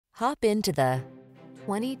Hop into the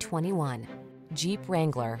 2021 Jeep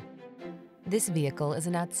Wrangler. This vehicle is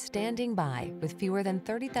an outstanding buy with fewer than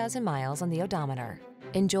 30,000 miles on the odometer.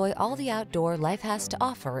 Enjoy all the outdoor life has to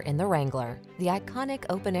offer in the Wrangler, the iconic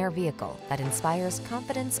open-air vehicle that inspires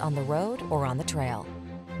confidence on the road or on the trail.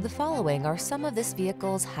 The following are some of this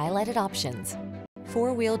vehicle's highlighted options: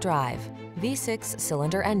 four-wheel drive, V6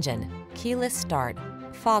 cylinder engine, keyless start,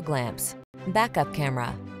 fog lamps, backup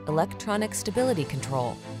camera, electronic stability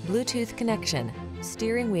control, Bluetooth connection,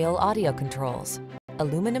 steering wheel audio controls,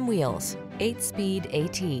 aluminum wheels, 8-speed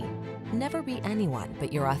AT. Never be anyone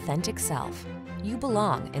but your authentic self. You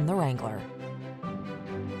belong in the Wrangler.